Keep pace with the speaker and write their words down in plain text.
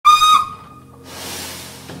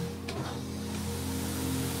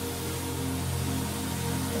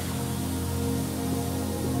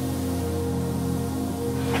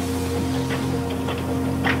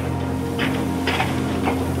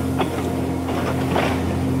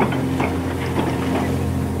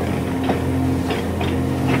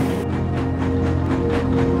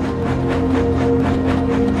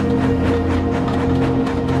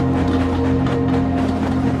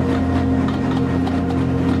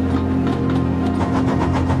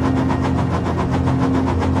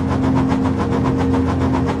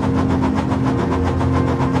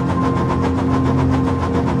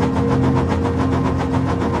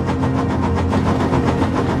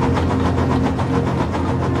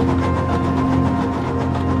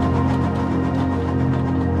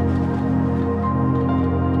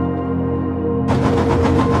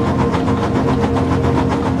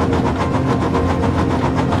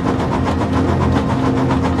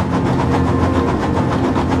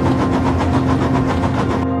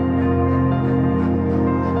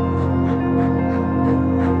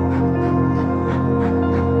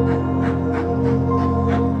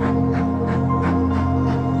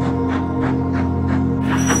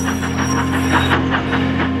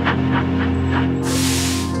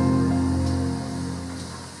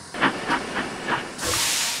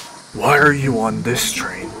are you on this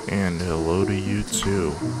train? And hello to you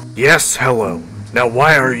too. Yes, hello. Now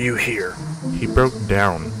why are you here? He broke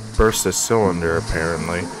down, burst a cylinder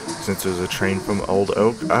apparently. Since it was a train from Old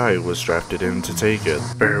Oak, I was drafted in to take it.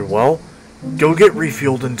 Very well. Go get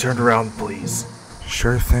refueled and turn around, please.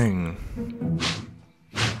 Sure thing.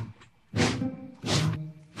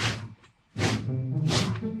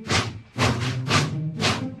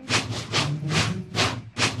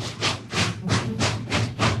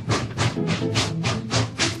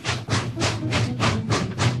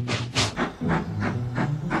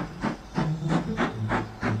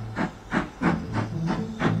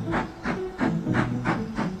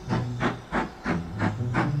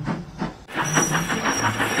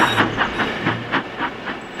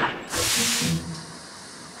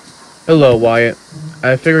 Hello, Wyatt.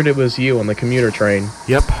 I figured it was you on the commuter train.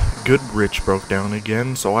 Yep, Goodrich broke down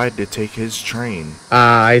again, so I had to take his train.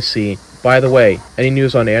 Ah, I see. By the way, any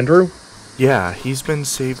news on Andrew? Yeah, he's been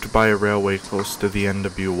saved by a railway close to the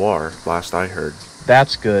NWR, last I heard.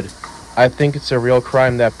 That's good. I think it's a real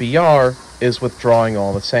crime that BR is withdrawing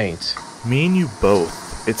all the saints. Me and you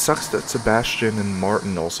both. It sucks that Sebastian and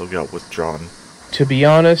Martin also got withdrawn. To be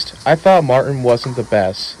honest, I thought Martin wasn't the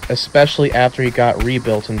best, especially after he got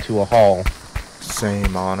rebuilt into a hall.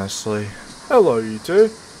 Same, honestly. Hello, you two.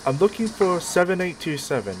 I'm looking for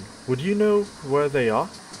 7827. Would you know where they are?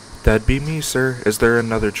 That'd be me, sir. Is there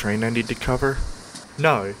another train I need to cover?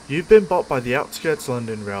 No, you've been bought by the Outskirts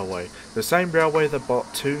London Railway, the same railway that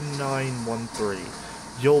bought 2913.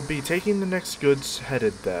 You'll be taking the next goods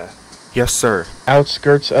headed there. Yes, sir.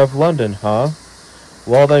 Outskirts of London, huh?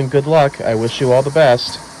 Well then, good luck. I wish you all the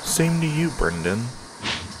best. Same to you, Brendan.